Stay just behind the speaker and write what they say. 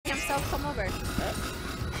himself come over.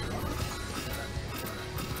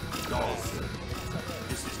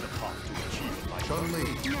 This is the path to achieve my Chun-Li.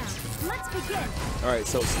 Now, let's begin. All right,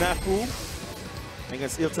 so Snafoo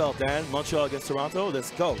against Italdan, Montreal against Toronto.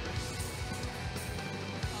 Let's go.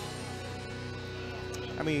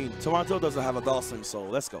 I mean, Toronto doesn't have a Dhalsim, so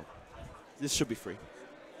let's go. This should be free.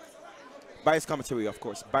 Biased commentary, of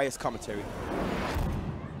course. Biased commentary.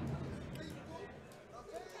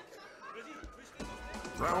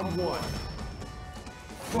 Round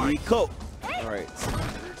 1. Nico. All right.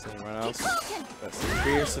 Same right now. That's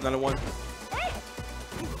fierce. Another one.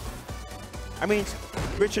 I mean,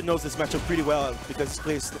 Richard knows this matchup pretty well because he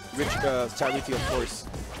plays Charity, of course.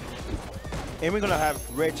 And we're gonna have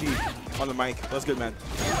Reggie on the mic. That's good, man.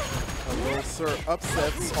 Hello, sir.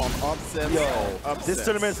 Upsets on upsets. Yo, on upsets. this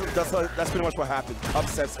tournament, that's pretty much what happened.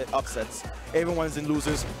 Upsets and upsets. Everyone's in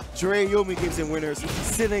losers. Dre Yomi gives in winners,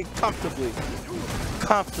 sitting comfortably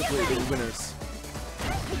in winners.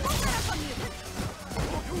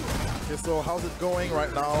 Okay, so how's it going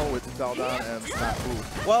right now with Italdan and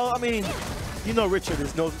Snafoo? Well, I mean, you know Richard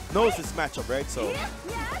knows this matchup, right? So,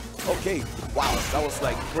 okay, wow, that was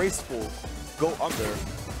like graceful. Go under.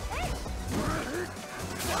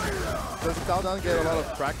 Does Italdan get a lot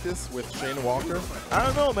of practice with Shane Walker? I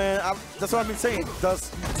don't know, man. That's what I've been saying.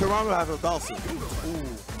 Does Toronto have a Dhalsim?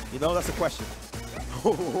 Ooh, you know, that's a question.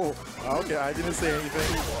 Okay, I didn't say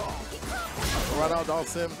anything. Right now,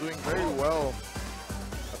 Dhalsim doing very well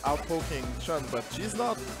at outpoking Chun, but she's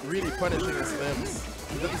not really punishing his limbs.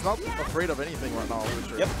 He's not afraid of anything right now,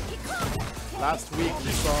 Richard. Yep. Last week,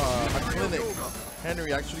 we saw a clinic.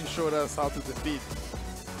 Henry actually showed us how to defeat.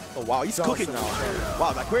 Oh, wow, he's cooking now.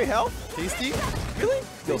 Wow, that great health. Tasty? Really?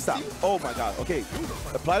 Yo, stop. Oh, my God. Okay.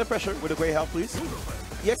 Apply the pressure with a great health, please.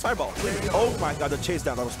 EX fireball. Oh, my God. The chase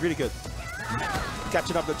down. That was really good.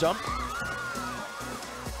 Catching up the jump.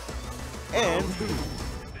 And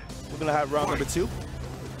we're going to have round number 2.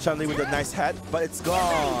 Chun-Li with a nice hat, but it's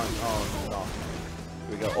gone. Oh, no.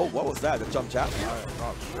 Here we go. Oh, what was that? The jump jab? I'm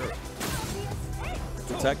not sure.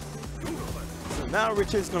 Protect. So now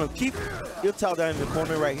Richard's going to keep Italdan in the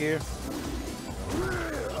corner right here.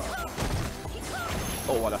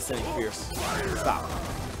 Oh, wow, that's sending fierce. Stop.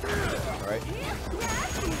 All right.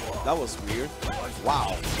 That was weird.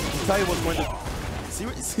 Wow. Tell was going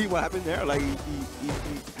to see what happened there. Like he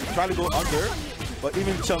tried to go under, but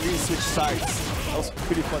even Chun-Li switched sides. That was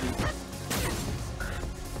pretty funny.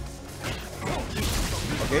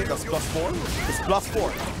 Okay, that's +4. It's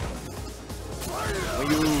 +4. When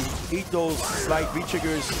you eat those slight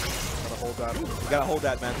V-triggers, Gotta hold that. you gotta hold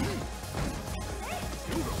that, man.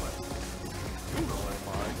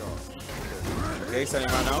 Okay, setting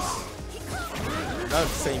roundhouse. Not the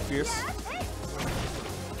same fierce.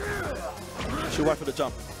 Should watch for the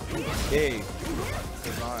jump. Hey.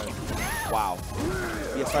 Wow.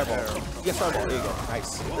 Yes, fireball. Yes, fireball. There you go.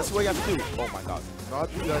 Nice. That's what you have to do. Oh my God. Not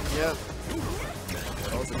done yet.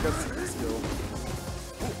 That was a good skill.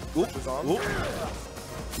 Oop. Oop.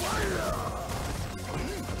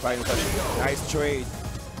 Nice trade.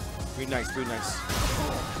 Really nice. Really nice.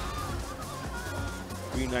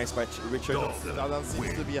 Really nice by Richard. Italdan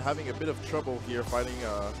seems to be having a bit of trouble here, fighting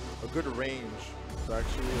a good range to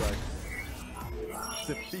actually like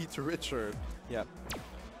defeat Richard. Yeah.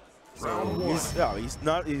 So he's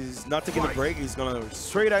not taking a break. He's gonna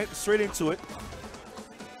straight into it.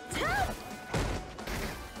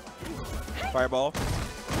 Fireball.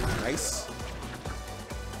 Nice.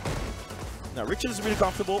 Now Richard is really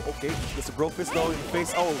comfortable. Okay, gets a bro fist though in the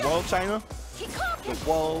face. Oh, wall China. The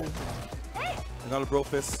wall. Another bro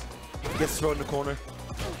fist. Gets thrown in the corner.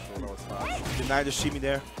 Denied the shimmy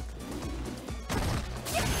there.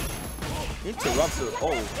 Interrupts it.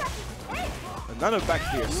 Oh. Another back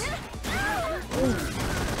fierce.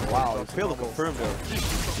 Wow, he failed to confirm there.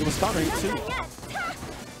 It was counter hit too.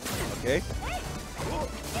 Okay.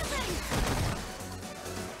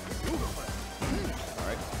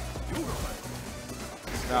 Alright.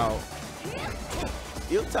 Now,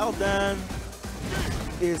 Italdan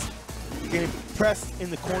is getting pressed in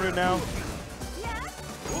the corner now.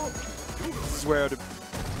 This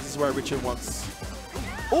is where Richard wants.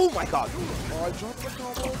 Oh my God! Oh, I dropped the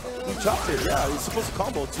combo again. He dropped it. Yeah, he's supposed to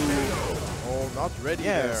combo to. Oh, not ready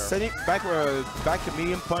Yeah, there. setting back to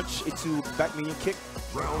medium punch into back medium kick.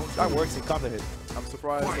 That works in counter hit. I'm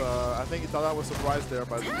surprised. I think Italdan was surprised there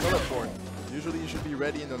by the teleport. Usually you should be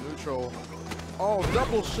ready in the neutral. Oh,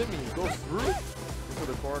 double shimmy goes through into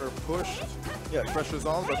the corner, pushed. Yeah, Pressure's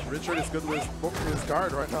on, but Richard is good with his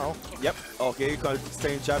guard right now. Yep. Okay, you got to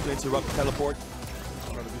stay in jab to interrupt the teleport.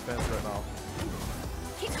 On the defense right now.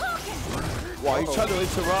 Wow, he tried to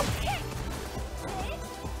interrupt.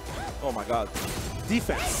 Oh my god.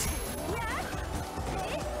 Defense.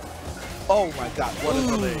 Oh my god. What a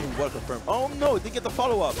delay. What a confirm. Oh no, he didn't get the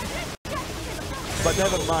follow-up. But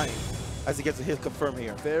never mind. As he gets a hit confirm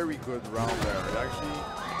here. Very good round there. He actually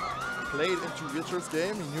played into Richard's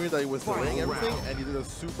game. He knew that he was delaying everything, and he did a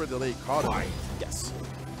super delay. Caught him. Yes.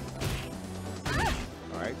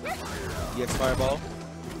 Alright. EX Fireball.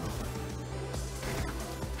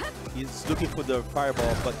 He's looking for the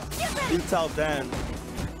fireball, but Italdan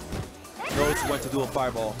knows when to do a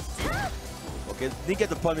fireball. Okay, didn't get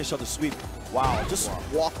the punish on the sweep. Wow, just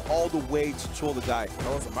walk all the way to troll the guy.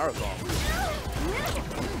 That was a marathon.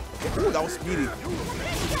 Ooh, that was speedy.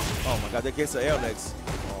 Oh my god, that gets the air legs.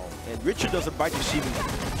 And Richard doesn't bite the Shibi.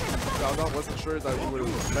 Italdan wasn't sure that he would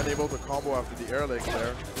have been able to combo after the air legs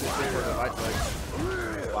there. He didn't think for the light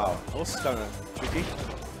legs. Wow, that was kind of tricky.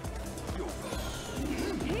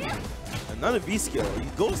 Another V skill. He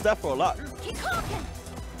goes there for a lot.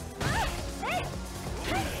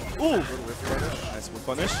 Ooh! Nice whip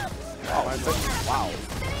punish. Wow.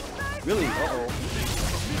 Really? Uh-oh.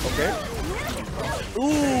 Okay.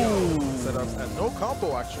 Ooh! Setups and no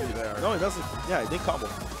combo actually there. No, it doesn't. Yeah, it didn't combo.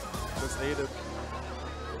 Just needed.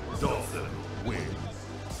 Dhalsim wins.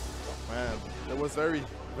 Man, it was very,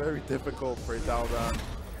 very difficult for Italdan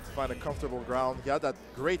to find a comfortable ground. He had that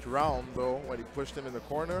great round though when he pushed him in the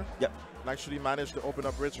corner. Yep. And actually managed to open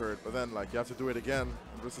up Richard, but then like you have to do it again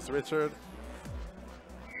versus Richard.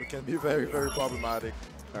 It can be very, very problematic.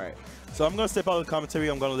 All right. So I'm gonna step out of the commentary.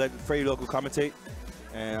 I'm gonna let Freddy Loco commentate,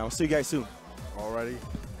 and I'll see you guys soon. Alrighty.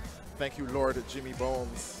 Thank you,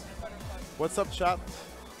 LordJimmyBones. What's up, chat?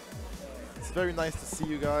 It's very nice to see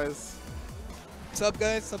you guys. What's up,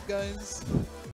 guys? What's up, guys?